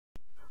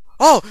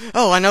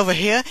Oh, and over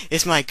here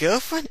is my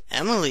girlfriend,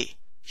 Emily.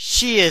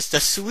 She is the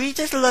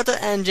sweetest little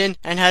engine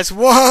and has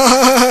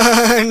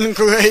one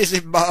crazy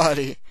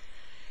body.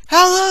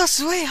 Hello,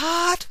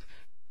 sweetheart.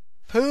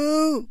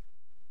 Pooh,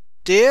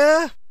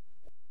 dear.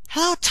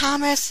 Hello,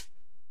 Thomas.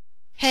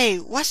 Hey,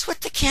 what's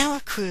with the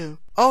camera crew?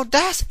 Oh,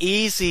 that's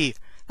easy.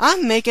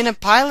 I'm making a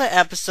pilot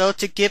episode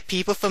to get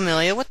people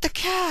familiar with the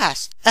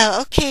cast.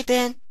 Oh, okay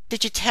then.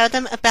 Did you tell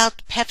them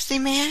about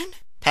Pepsiman?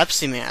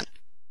 Pepsiman?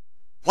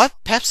 What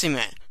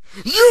Pepsiman?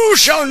 You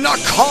shall not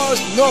cause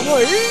no more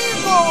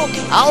evil,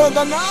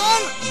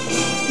 Calabaman!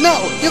 No,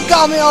 you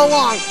got me all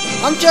wrong.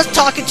 I'm just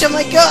talking to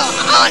my girl,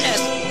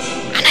 honest.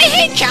 And I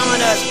hate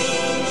calendars.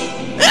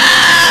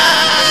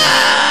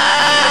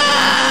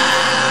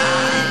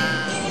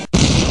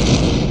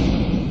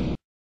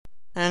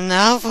 And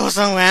now for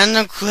some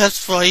random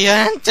clips for your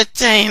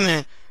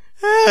entertainment.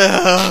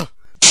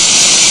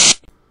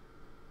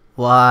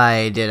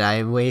 Why did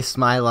I waste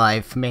my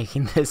life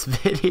making this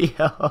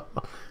video?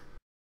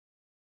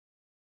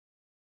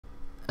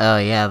 Oh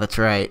yeah, that's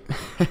right.